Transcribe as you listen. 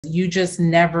You just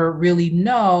never really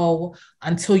know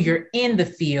until you're in the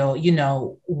field,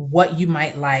 what you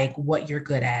might like, what you're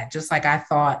good at. Just like I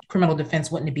thought criminal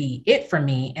defense wouldn't be it for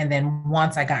me. And then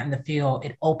once I got in the field,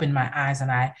 it opened my eyes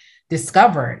and I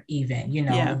discovered even,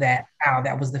 Yeah. that how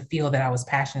that was the field that I was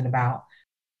passionate about.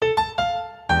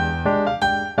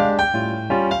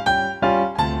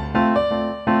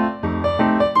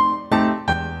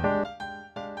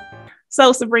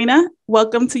 So Sabrina,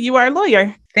 welcome to You Are a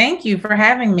Lawyer. Thank you for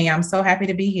having me. I'm so happy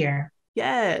to be here.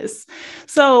 Yes.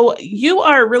 So you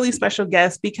are a really special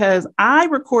guest because I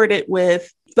recorded with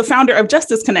the founder of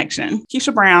Justice Connection.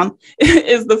 Keisha Brown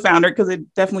is the founder because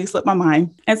it definitely slipped my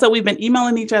mind. And so we've been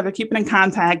emailing each other, keeping in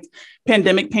contact,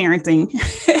 pandemic parenting.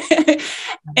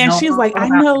 And she's like, I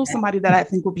know somebody that I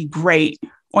think would be great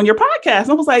on your podcast.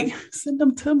 And I was like, send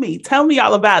them to me. Tell me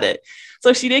all about it.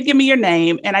 So she did give me your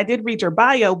name and I did read your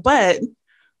bio, but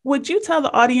would you tell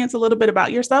the audience a little bit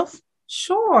about yourself?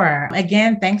 Sure.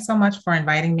 Again, thanks so much for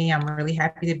inviting me. I'm really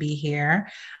happy to be here.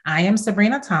 I am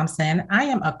Sabrina Thompson. I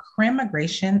am a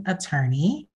crimmigration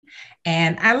attorney.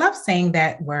 And I love saying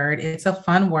that word. It's a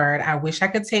fun word. I wish I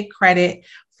could take credit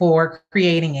for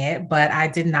creating it, but I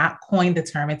did not coin the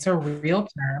term. It's a real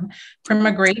term.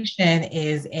 Crimmigration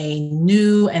is a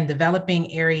new and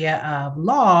developing area of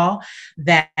law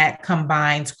that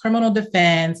combines criminal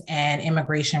defense and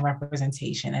immigration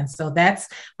representation. And so that's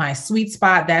my sweet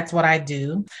spot. That's what I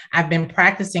do. I've been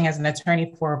practicing as an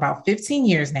attorney for about 15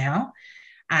 years now.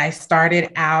 I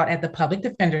started out at the public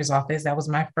defender's office. That was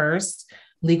my first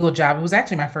legal job. It was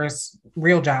actually my first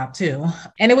real job too.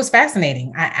 And it was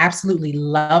fascinating. I absolutely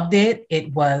loved it.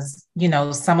 It was,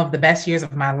 some of the best years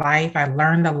of my life. I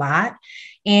learned a lot.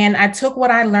 And I took what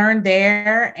I learned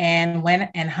there and went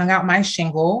and hung out my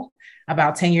shingle.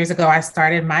 About 10 years ago, I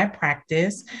started my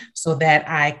practice so that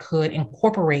I could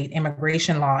incorporate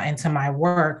immigration law into my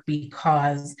work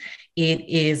because it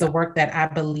is a work that I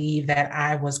believe that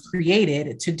I was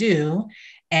created to do.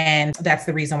 And that's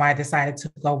the reason why I decided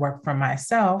to go work for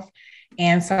myself.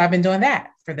 And so I've been doing that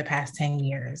for the past 10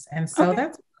 years. And so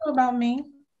that's about me.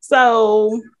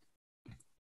 So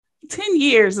 10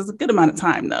 years is a good amount of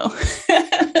time, though.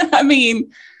 I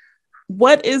mean,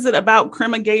 what is it about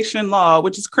crimmigration law,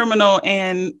 which is criminal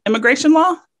and immigration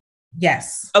law?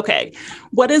 Yes. Okay.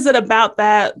 What is it about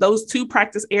those two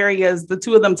practice areas, the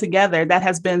two of them together, that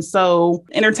has been so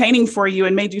entertaining for you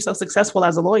and made you so successful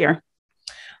as a lawyer?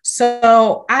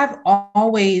 So I've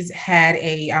always had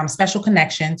a special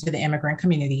connection to the immigrant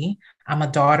community. I'm a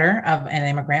daughter of an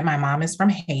immigrant. My mom is from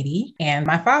Haiti and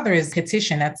my father is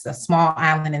Haitian. That's a small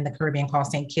island in the Caribbean called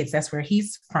St. Kitts. That's where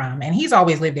he's from. And he's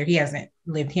always lived there. He hasn't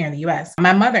lived here in the US.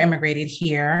 My mother immigrated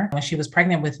here when she was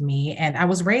pregnant with me. And I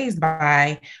was raised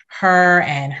by her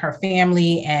and her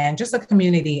family and just a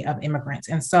community of immigrants.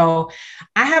 And so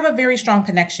I have a very strong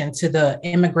connection to the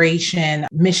immigration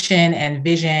mission and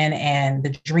vision and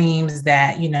the dreams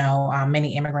that,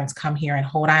 many immigrants come here and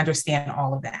hold. I understand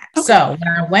all of that. Okay. So when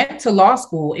I went to law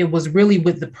school, it was really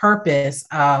with the purpose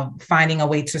of finding a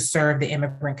way to serve the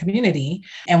immigrant community.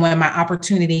 And when my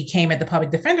opportunity came at the public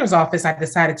defender's office, I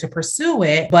decided to pursue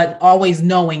it, but always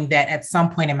knowing that at some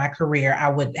point in my career, I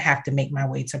would have to make my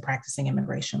way to practicing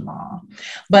immigration law.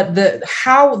 But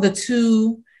how the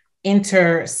two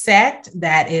intersect,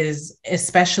 that is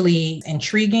especially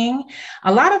intriguing.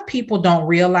 A lot of people don't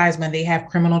realize when they have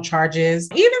criminal charges,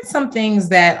 even some things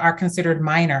that are considered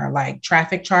minor, like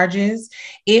traffic charges,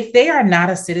 if they are not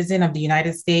a citizen of the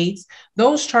United States,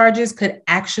 those charges could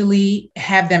actually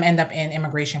have them end up in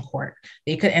immigration court.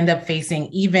 They could end up facing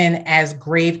even as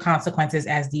grave consequences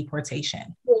as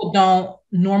deportation. People don't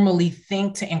normally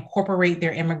think to incorporate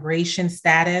their immigration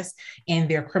status in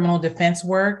their criminal defense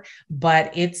work,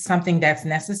 but it's something that's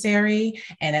necessary.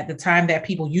 And at the time that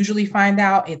people usually find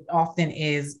out, it often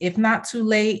is, if not too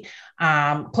late,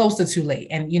 close to too late.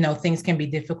 And, things can be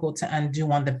difficult to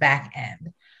undo on the back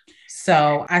end.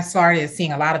 So I started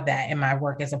seeing a lot of that in my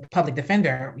work as a public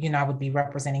defender. I would be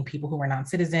representing people who were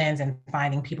non-citizens and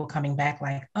finding people coming back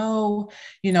like,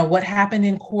 what happened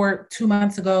in court 2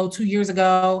 months ago, 2 years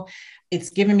ago? It's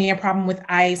giving me a problem with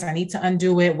ICE. I need to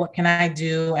undo it. What can I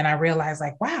do? And I realized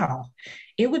wow,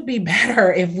 it would be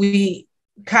better if we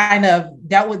kind of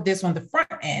dealt with this on the front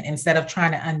end instead of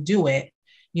trying to undo it,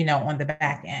 on the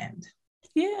back end.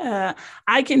 Yeah,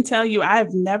 I can tell you,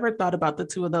 I've never thought about the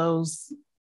two of those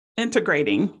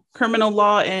integrating criminal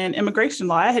law and immigration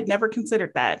law. I had never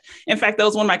considered that. In fact, that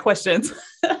was one of my questions.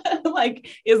 like,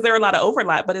 is there a lot of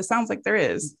overlap? But it sounds like there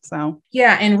is. So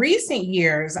yeah, in recent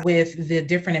years with the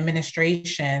different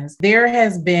administrations, there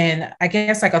has been, I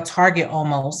guess, like a target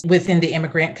almost within the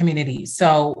immigrant community.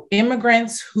 So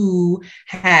immigrants who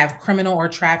have criminal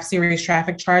or serious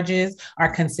traffic charges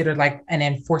are considered like an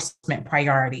enforcement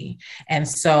priority. And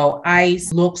so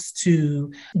ICE looks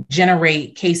to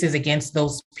generate cases against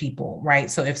those people,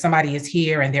 right? So if somebody is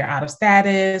here and they're out of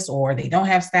status or they don't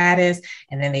have status,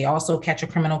 and then they also catch a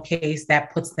criminal case,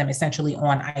 that puts them essentially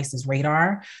on ICE's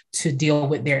radar to deal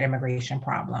with their immigration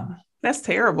problem. That's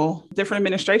terrible. Different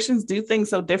administrations do things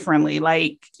so differently.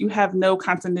 Like you have no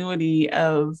continuity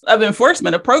of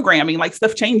enforcement, of programming. Like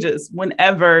stuff changes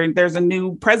whenever there's a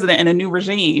new president and a new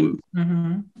regime.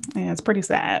 Mm-hmm. Yeah, it's pretty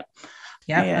sad.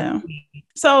 Yep. Yeah.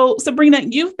 So Sabrina,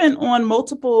 you've been on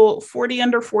multiple 40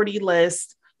 under 40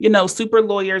 lists, super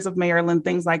lawyers of Maryland,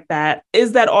 things like that.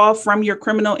 Is that all from your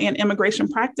criminal and immigration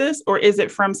practice, or is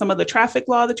it from some of the traffic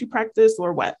law that you practice,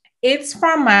 or what? It's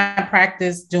from my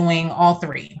practice doing all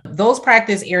three. Those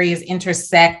practice areas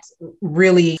intersect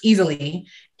really easily.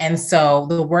 And so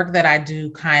the work that I do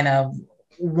kind of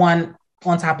one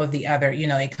on top of the other,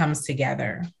 it comes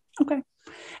together. Okay.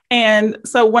 And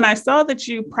so when I saw that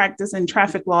you practice in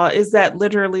traffic law, is that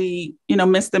literally,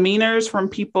 misdemeanors from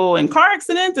people in car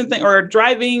accidents and or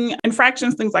driving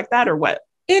infractions, things like that, or what?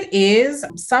 It is.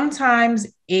 Sometimes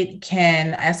it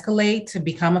can escalate to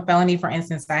become a felony. For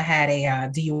instance, I had a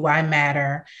DUI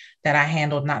matter that I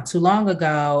handled not too long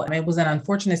ago. It was an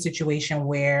unfortunate situation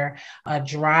where a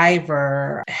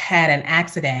driver had an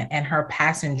accident and her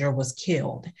passenger was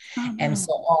killed. Oh, and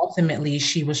so ultimately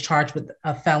she was charged with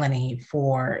a felony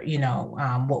for,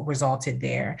 what resulted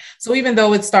there. So even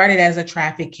though it started as a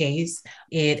traffic case,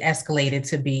 it escalated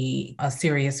to be a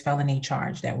serious felony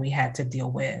charge that we had to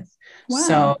deal with. Wow.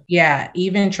 So yeah,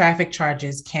 even traffic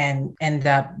charges can end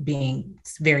up being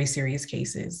very serious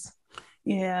cases.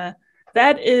 Yeah.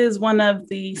 That is one of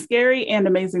the scary and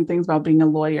amazing things about being a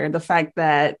lawyer. The fact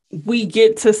that we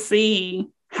get to see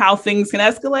how things can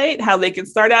escalate, how they can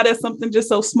start out as something just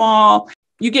so small.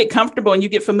 You get comfortable and you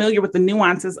get familiar with the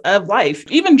nuances of life,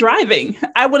 even driving.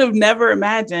 I would have never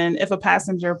imagined if a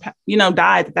passenger,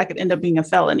 died, that could end up being a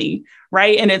felony,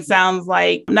 right? And it sounds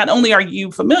like not only are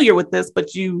you familiar with this,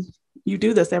 but you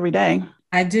do this every day.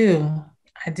 I do.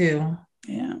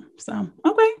 Yeah. So,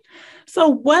 okay. So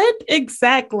what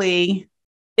exactly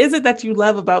is it that you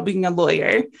love about being a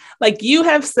lawyer? Like you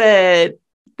have said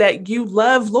that you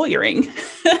love lawyering.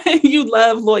 You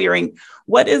love lawyering.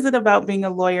 What is it about being a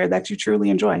lawyer that you truly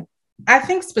enjoy? I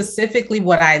think specifically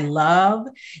what I love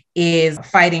is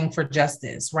fighting for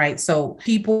justice, right? So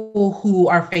people who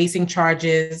are facing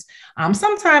charges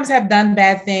sometimes have done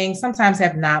bad things, sometimes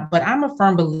have not, but I'm a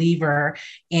firm believer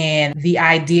in the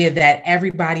idea that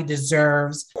everybody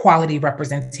deserves quality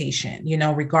representation,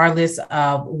 regardless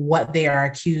of what they are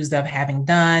accused of having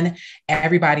done.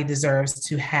 Everybody deserves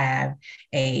to have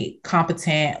a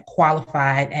competent,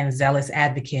 qualified, and zealous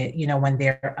advocate, when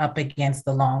they're up against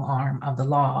the long arm of the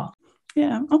law.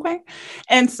 Yeah. Okay.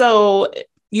 And so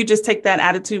you just take that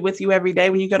attitude with you every day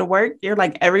when you go to work. You're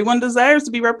like, everyone deserves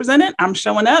to be represented. I'm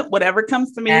showing up, whatever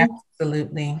comes to me.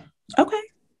 Absolutely. Okay.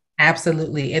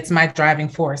 Absolutely. It's my driving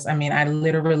force. I mean, I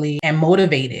literally am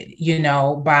motivated,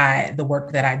 by the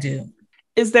work that I do.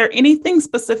 Is there anything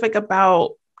specific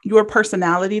about your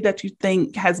personality that you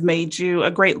think has made you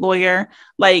a great lawyer?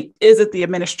 Like, is it the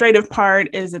administrative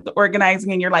part? Is it the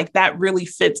organizing? And you're like, that really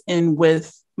fits in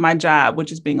with my job,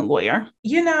 which is being a lawyer?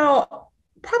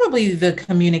 Probably the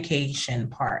communication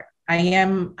part.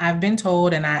 I've been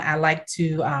told, and I like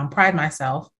to pride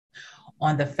myself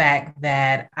on the fact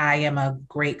that I am a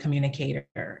great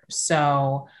communicator.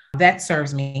 So that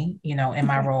serves me, in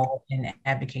my role in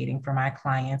advocating for my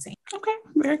clients. Okay,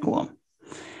 very cool.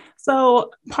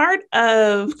 So part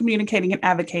of communicating and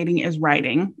advocating is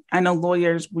writing. I know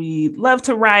lawyers, we love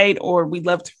to write or we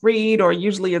love to read, or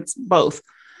usually it's both.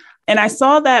 And I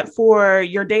saw that for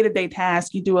your day-to-day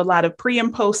tasks, you do a lot of pre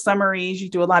and post summaries, you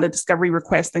do a lot of discovery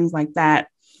requests, things like that.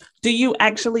 Do you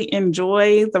actually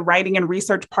enjoy the writing and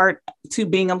research part to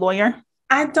being a lawyer?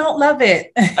 I don't love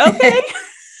it. Okay.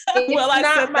 Well, I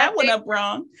set that one up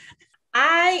wrong.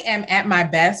 I am at my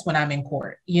best when I'm in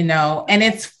court, and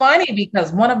it's funny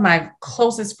because one of my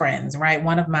closest friends, right,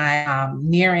 one of my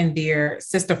near and dear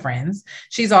sister friends,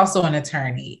 she's also an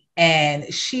attorney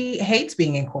and she hates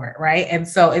being in court, right? And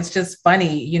so it's just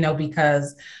funny,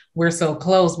 because we're so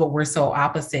close, but we're so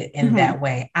opposite in that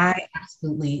way. I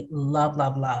absolutely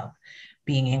love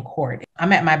being in court.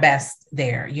 I'm at my best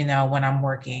there, when I'm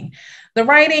working. The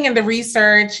writing and the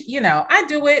research, I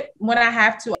do it when I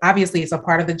have to. Obviously, it's a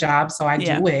part of the job, so I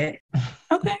do it.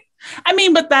 Okay. I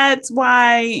mean, but that's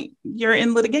why you're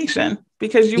in litigation,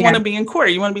 because you want to be in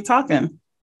court. You want to be talking.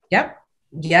 Yep.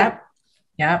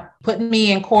 Putting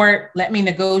me in court, let me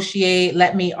negotiate,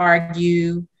 let me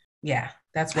argue. Yeah,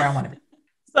 that's where I want to be.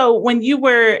 So when you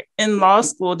were in law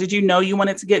school, did you know you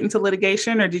wanted to get into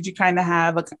litigation, or did you kind of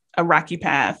have a rocky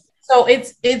path? So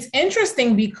it's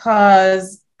interesting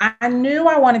because I knew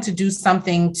I wanted to do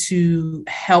something to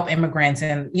help immigrants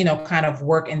and, kind of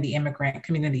work in the immigrant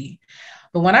community.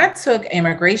 But when I took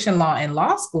immigration law in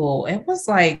law school, it was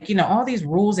like, all these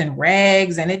rules and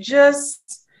regs, and it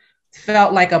just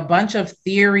felt like a bunch of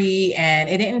theory, and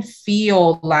it didn't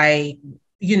feel like,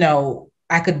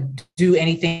 I could do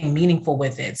anything meaningful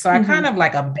with it. So I kind of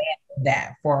like abandoned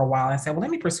that for a while and said, well, let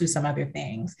me pursue some other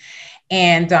things.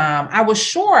 And I was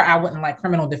sure I wouldn't like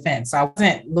criminal defense. So I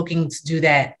wasn't looking to do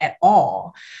that at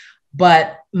all.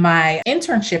 But my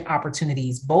internship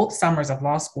opportunities, both summers of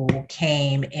law school,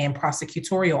 came in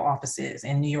prosecutorial offices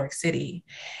in New York City.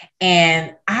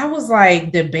 And I was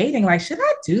like debating, like, should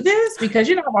I do this? Because,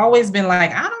 I've always been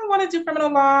like, I don't want to do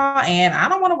criminal law and I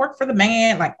don't want to work for the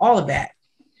man, like all of that.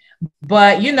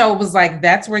 But, it was like,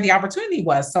 that's where the opportunity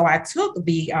was. So I took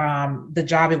the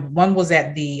job. One was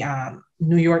at the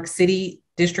New York City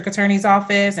District Attorney's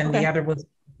Office, and the other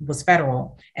was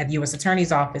federal at the U.S.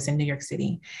 Attorney's Office in New York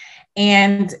City.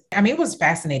 And I mean, it was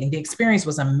fascinating. The experience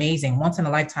was amazing, once in a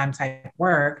lifetime type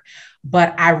work.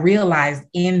 But I realized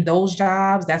in those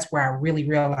jobs, that's where I really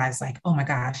realized, like, oh my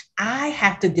gosh, I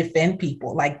have to defend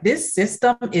people. Like, this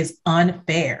system is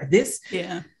unfair. This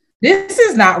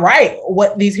is not right,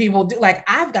 what these people do. Like,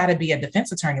 I've got to be a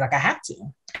defense attorney. Like, I have to.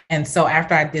 And so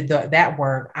after I did that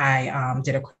work, I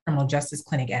did a criminal justice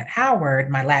clinic at Howard,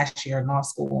 my last year in law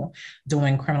school,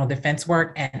 doing criminal defense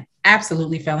work, and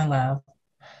absolutely fell in love.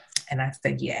 And I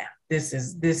said, yeah, this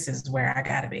is where I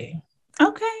gotta be.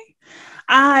 Okay.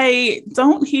 I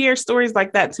don't hear stories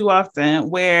like that too often,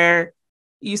 where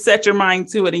you set your mind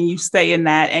to it and you stay in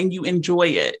that and you enjoy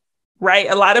it, right?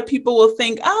 A lot of people will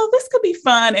think, oh, this could be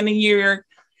fun. And then you're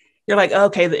like,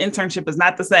 okay, the internship is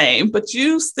not the same, but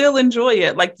you still enjoy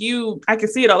it. Like I can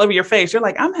see it all over your face. You're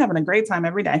like, I'm having a great time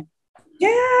every day. Yeah,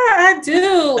 I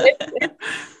do. It's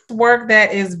work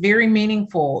that is very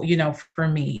meaningful, for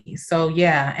me. So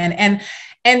yeah. And,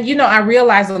 I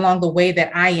realized along the way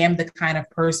that I am the kind of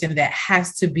person that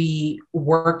has to be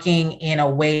working in a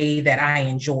way that I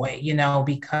enjoy,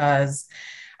 because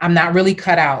I'm not really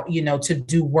cut out, to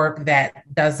do work that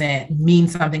doesn't mean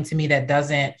something to me, that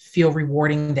doesn't feel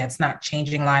rewarding, that's not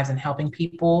changing lives and helping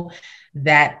people.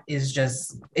 That is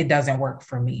just, it doesn't work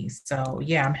for me. So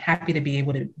yeah, I'm happy to be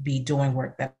able to be doing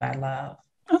work that I love.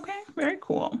 Okay, very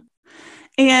cool.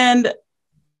 And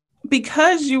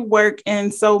because you work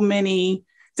in so many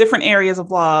different areas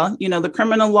of law, the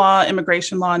criminal law,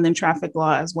 immigration law, and then traffic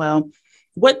law as well,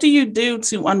 what do you do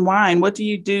to unwind? What do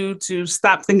you do to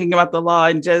stop thinking about the law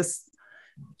and just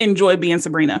enjoy being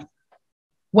Sabrina?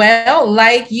 Well,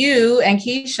 like you and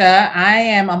Keisha, I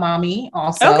am a mommy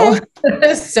also.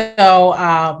 Okay.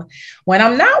 So when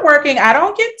I'm not working, I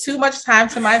don't get too much time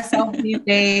to myself these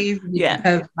days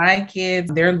because my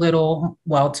kids, they're little.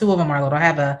 Well, two of them are little. I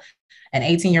have an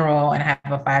 18-year-old and I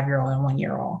have a 5-year-old and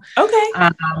 1-year-old. Okay.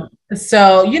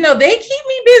 So, they keep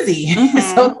me busy.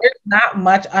 So there's not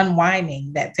much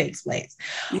unwinding that takes place.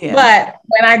 Yeah. But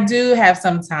when I do have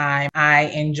some time, I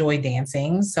enjoy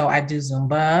dancing. So I do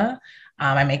Zumba.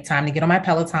 I make time to get on my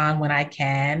Peloton when I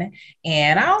can.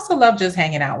 And I also love just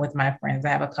hanging out with my friends. I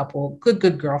have a couple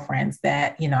good girlfriends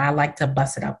that, I like to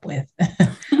bust it up with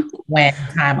when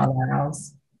time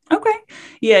allows. Okay.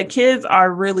 Yeah. Kids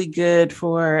are really good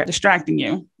for distracting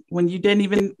you when you didn't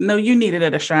even know you needed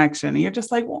a distraction. And you're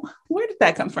just like, well, where did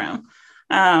that come from?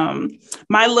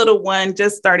 My little one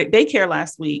just started daycare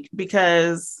last week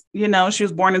because, she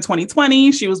was born in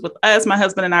 2020. She was with us. My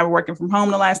husband and I were working from home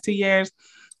the last 2 years.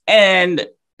 And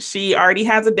she already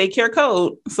has a daycare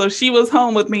code. So she was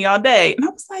home with me all day. And I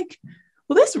was like,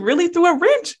 well, this really threw a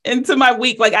wrench into my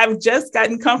week. Like, I've just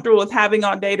gotten comfortable with having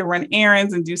all day to run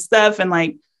errands and do stuff. And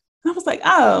I was like,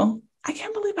 oh, I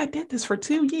can't believe I did this for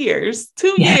 2 years.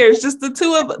 2 years, just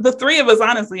the three of us,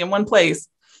 honestly, in one place.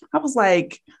 I was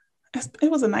like,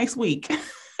 it was a nice week.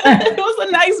 It was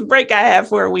a nice break I had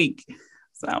for a week.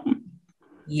 So.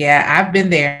 Yeah, I've been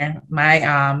there. My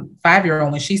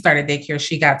 5-year-old, when she started daycare,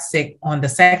 she got sick on the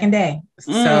second day.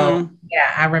 So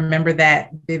yeah, I remember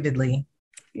that vividly.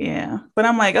 Yeah. But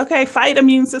I'm like, okay, fight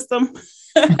immune system.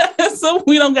 So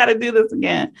we don't got to do this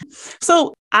again.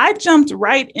 So I jumped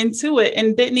right into it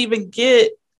and didn't even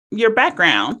get your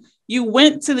background. You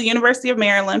went to the University of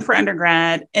Maryland for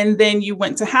undergrad, and then you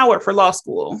went to Howard for law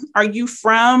school. Are you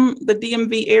from the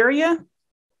DMV area?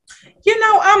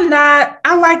 I'm not.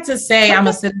 I like to say I'm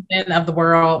a Okay. citizen of the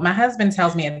world. My husband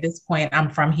tells me at this point I'm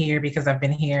from here because I've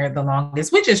been here the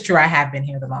longest, which is true. I have been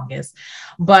here the longest.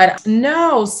 But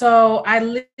no, so I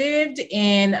lived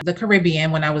in the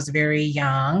Caribbean when I was very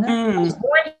young. I was Mm,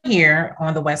 born here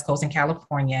on the West Coast in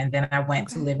California, and then I went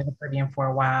to okay. live in the Caribbean for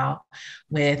a while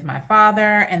with my father.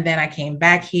 And then I came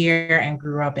back here and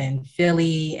grew up in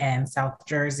Philly and South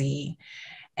Jersey.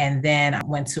 And then I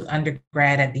went to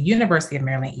undergrad at the University of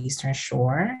Maryland Eastern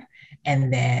Shore.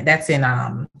 And then that's in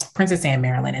Princess Anne,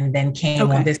 Maryland. And then came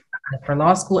on Okay. this side for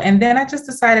law school. And then I just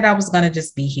decided I was going to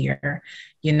just be here.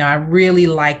 I really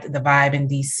liked the vibe in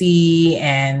DC,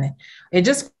 and it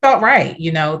just felt right,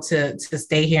 to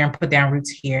stay here and put down roots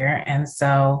here. And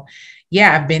so,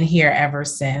 yeah, I've been here ever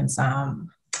since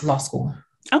law school.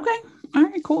 Okay. All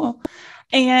right, cool.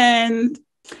 And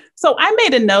so I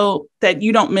made a note that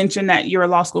you don't mention that you're a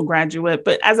law school graduate,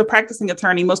 but as a practicing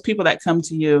attorney, most people that come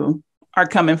to you are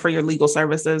coming for your legal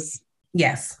services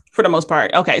Yes. for the most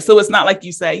part. Okay. So it's not like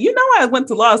you say, I went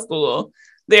to law school.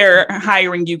 They're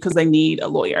hiring you because they need a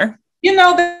lawyer.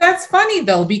 That's funny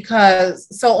though, because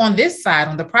so on this side,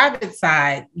 on the private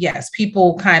side, yes,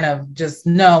 people kind of just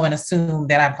know and assume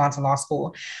that I've gone to law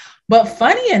school. But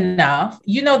funny enough,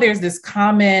 there's this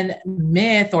common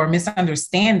myth or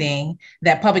misunderstanding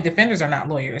that public defenders are not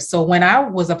lawyers. So when I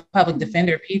was a public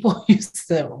defender, people used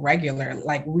to like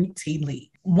routinely.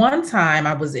 One time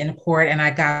I was in court and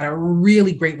I got a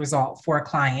really great result for a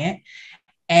client.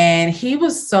 And he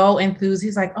was so enthused.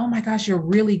 He's like, oh my gosh, you're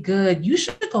really good. You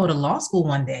should go to law school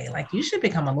one day. Like, you should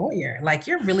become a lawyer. Like,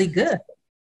 you're really good.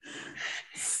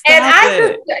 And Stop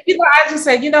it. I just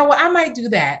said, you know what? I might do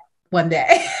that one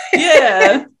day.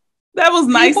 Yeah. That was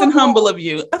nice People and humble don't of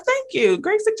you. Thank you.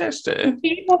 Great suggestion.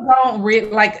 people don't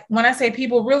really like when I say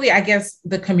people, really, I guess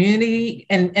the community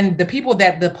and the people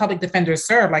that the public defenders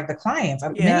serve, like the clients,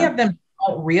 many Yeah. of them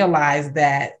don't realize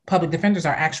that public defenders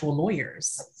are actual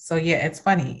lawyers. So yeah, it's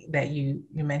funny that you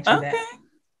mentioned Okay. that.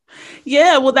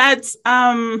 Yeah, well, that's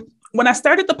when I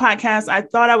started the podcast, I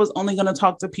thought I was only going to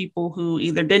talk to people who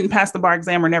either didn't pass the bar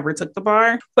exam or never took the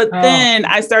bar. But Oh, then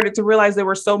I started to realize there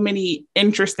were so many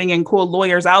interesting and cool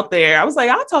lawyers out there. I was like,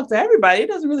 I'll talk to everybody. It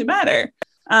doesn't really matter.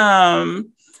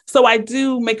 So I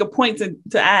do make a point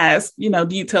to ask, do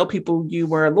you tell people you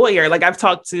were a lawyer? Like I've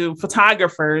talked to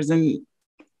photographers and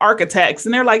architects,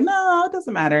 and they're like, no, it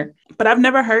doesn't matter. But I've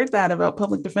never heard that about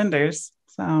public defenders.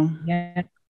 yeah.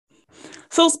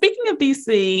 So speaking of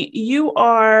DC, you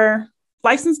are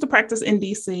licensed to practice in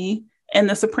DC in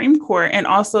the Supreme Court and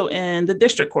also in the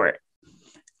District Court.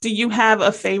 Do you have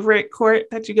a favorite court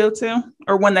that you go to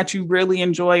or one that you really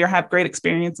enjoy or have great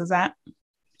experiences at?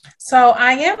 So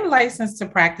I am licensed to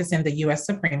practice in the U.S.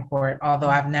 Supreme Court, although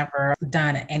I've never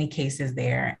done any cases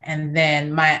there. And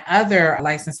then my other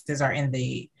licenses are in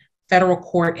the federal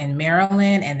court in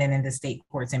Maryland and then in the state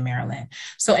courts in Maryland.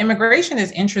 So immigration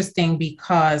is interesting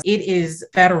because it is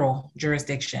federal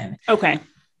jurisdiction. Okay.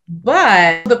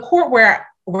 But the court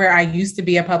where I used to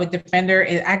be a public defender,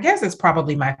 I guess it's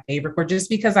probably my favorite court just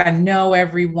because I know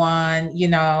everyone,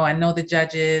 I know the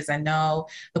judges, I know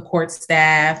the court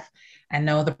staff, I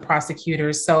know the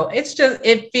prosecutors. So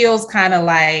it feels kind of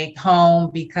like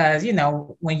home because,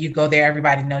 when you go there,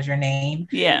 everybody knows your name.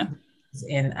 Yeah.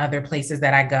 In other places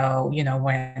that I go,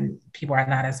 when people are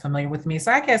not as familiar with me. So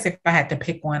I guess if I had to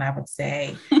pick one, I would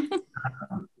say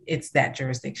it's that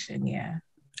jurisdiction. Yeah.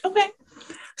 Okay.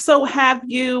 So have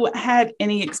you had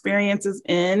any experiences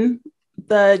in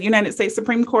the United States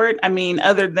Supreme Court? I mean,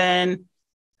 other than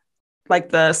like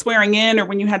the swearing in or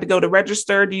when you had to go to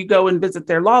register, do you go and visit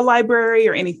their law library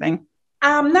or anything?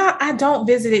 I don't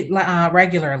visit it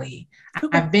regularly.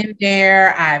 Okay. I've been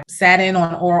there. I've sat in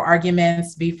on oral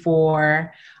arguments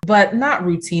before, but not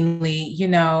routinely.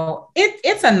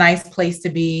 It's a nice place to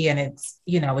be, and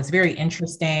it's very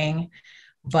interesting,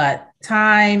 but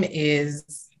time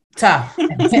is tough.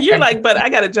 You're like, but I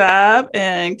got a job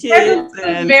and kids.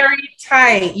 It's very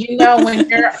tight. When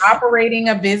you're operating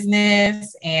a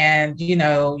business and,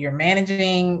 you're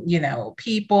managing,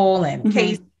 people and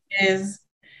cases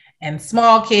and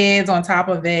small kids on top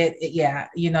of it. Yeah.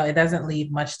 It doesn't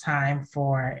leave much time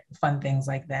for fun things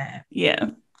like that. Yeah.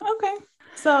 Okay.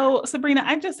 So Sabrina,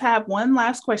 I just have one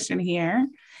last question here.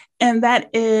 And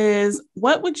that is,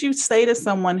 what would you say to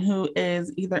someone who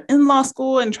is either in law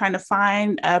school and trying to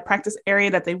find a practice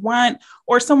area that they want,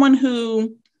 or someone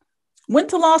who went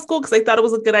to law school because they thought it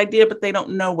was a good idea, but they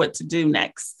don't know what to do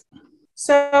next?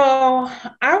 So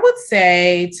I would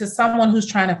say to someone who's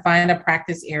trying to find a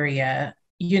practice area,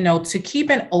 to keep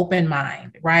an open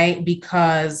mind, right?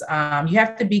 Because you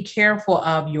have to be careful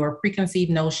of your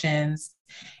preconceived notions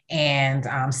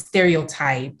and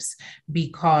stereotypes,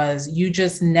 because you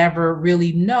just never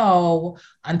really know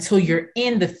until you're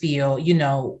in the field,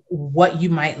 what you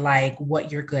might like,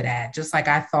 what you're good at. Just like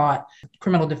I thought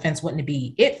criminal defense wouldn't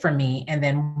be it for me. And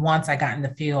then once I got in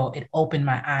the field, it opened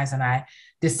my eyes and I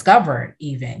discovered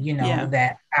even,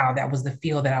 that that was the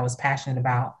field that I was passionate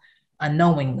about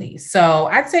unknowingly. So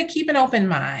I'd say keep an open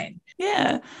mind.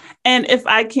 Yeah. And if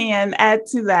I can add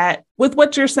to that, with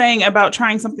what you're saying about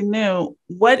trying something new,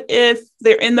 what if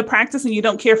they're in the practice and you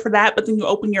don't care for that, but then you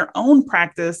open your own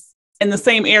practice and the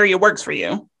same area works for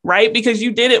you, right? Because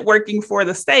you did it working for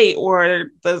the state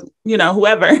or the,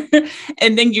 whoever,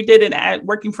 and then you did it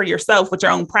working for yourself with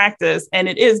your own practice, and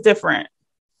it is different.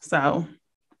 So.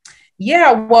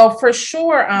 Yeah, well, for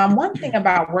sure. One thing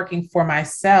about working for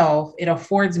myself, it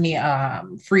affords me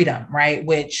freedom, right?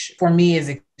 Which for me is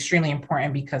extremely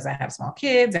important because I have small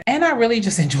kids and I really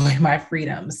just enjoy my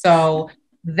freedom. So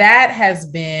that has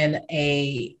been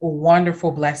a wonderful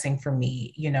blessing for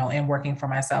me, in working for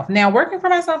myself. Now, working for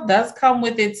myself does come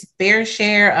with its fair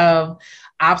share of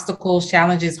obstacles,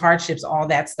 challenges, hardships, all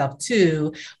that stuff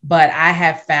too. But I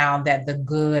have found that the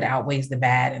good outweighs the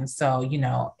bad. And so,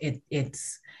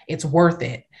 it's worth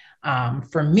it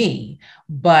for me.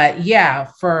 But yeah,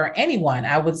 for anyone,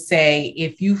 I would say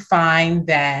if you find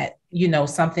that,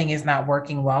 something is not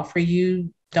working well for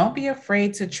you, don't be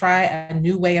afraid to try a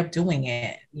new way of doing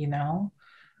it. You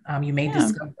may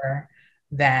discover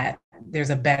that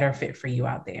there's a better fit for you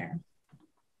out there.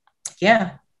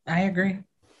 Yeah, I agree.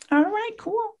 All right,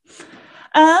 cool.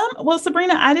 Well,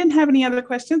 Sabrina, I didn't have any other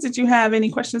questions. Did you have any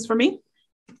questions for me?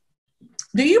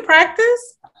 Do you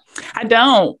practice? I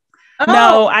don't.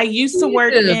 No, I used to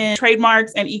work in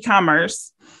trademarks and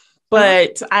e-commerce,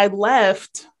 but I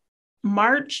left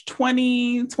March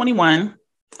 2021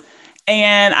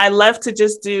 and I left to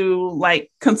just do like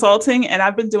consulting. And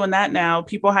I've been doing that now.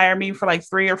 People hire me for like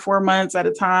 3 or 4 months at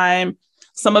a time.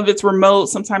 Some of it's remote.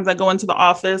 Sometimes I go into the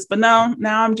office, but no,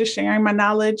 now I'm just sharing my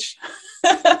knowledge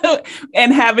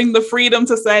and having the freedom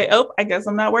to say, oh, I guess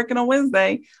I'm not working on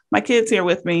Wednesday. My kid's here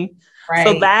with me. Right.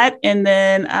 So that, and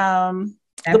then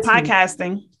the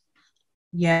podcasting.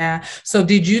 Yeah. So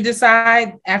did you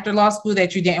decide after law school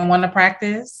that you didn't want to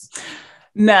practice?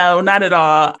 No, not at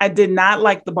all. I did not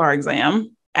like the bar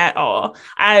exam at all.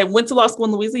 I went to law school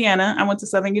in Louisiana. I went to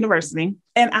Southern University,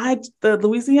 and the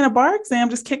Louisiana bar exam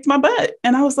just kicked my butt.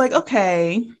 And I was like,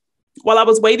 okay. While I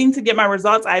was waiting to get my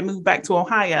results, I moved back to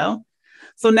Ohio.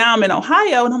 So now I'm in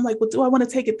Ohio and I'm like, well, do I want to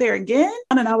take it there again?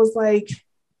 And I was like,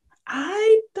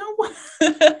 I don't want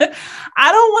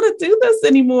to do this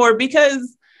anymore,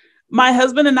 because my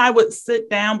husband and I would sit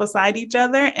down beside each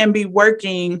other and be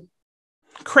working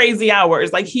crazy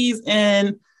hours. Like he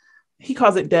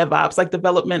calls it DevOps, like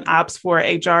development ops for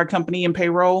an HR company and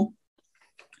payroll.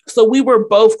 So we were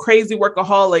both crazy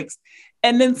workaholics.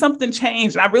 And then something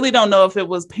changed. I really don't know if it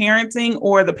was parenting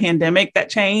or the pandemic that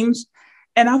changed.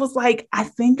 And I was like, I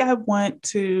think I want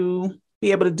to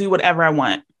be able to do whatever I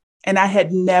want. And I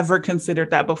had never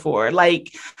considered that before.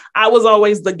 Like I was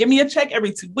always give me a check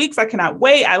every 2 weeks. I cannot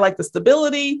wait. I like the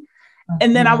stability. Mm-hmm.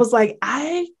 And then I was like,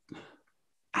 I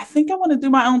think I want to do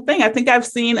my own thing. I think I've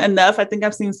seen enough. I think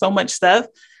I've seen so much stuff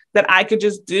that I could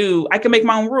just do. I can make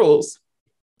my own rules.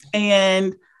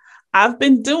 And I've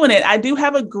been doing it. I do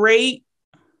have a great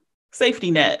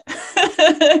safety net.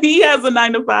 He has a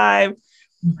 9-to-5.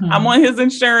 Mm-hmm. I'm on his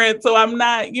insurance. So I'm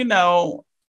not,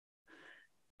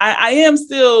 I am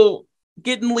still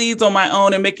getting leads on my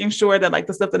own and making sure that like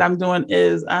the stuff that I'm doing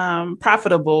is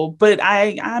profitable, but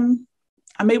I'm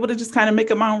able to just kind of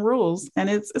make up my own rules, and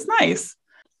it's nice.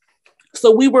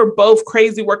 So we were both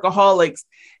crazy workaholics,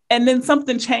 and then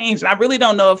something changed. I really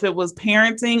don't know if it was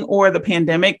parenting or the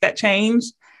pandemic that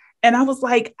changed. And I was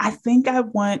like, I think I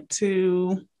want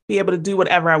to be able to do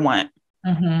whatever I want.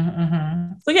 Mm-hmm,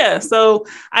 mm-hmm. So yeah, so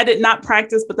I did not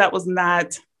practice, but that was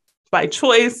not by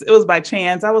choice. It was by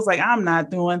chance. I was like,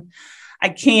 I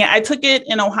can't. I took it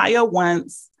in Ohio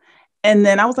once, and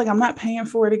then I was like, I'm not paying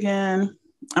for it again.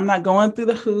 I'm not going through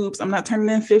the hoops. I'm not turning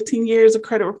in 15 years of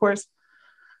credit reports.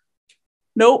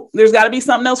 Nope. There's got to be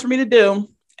something else for me to do.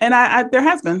 And there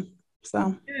has been.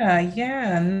 So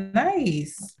yeah.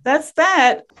 Nice. That's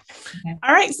that. Okay.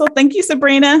 All right. So thank you,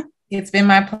 Sabrina. It's been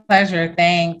my pleasure.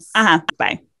 Thanks.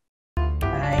 Bye.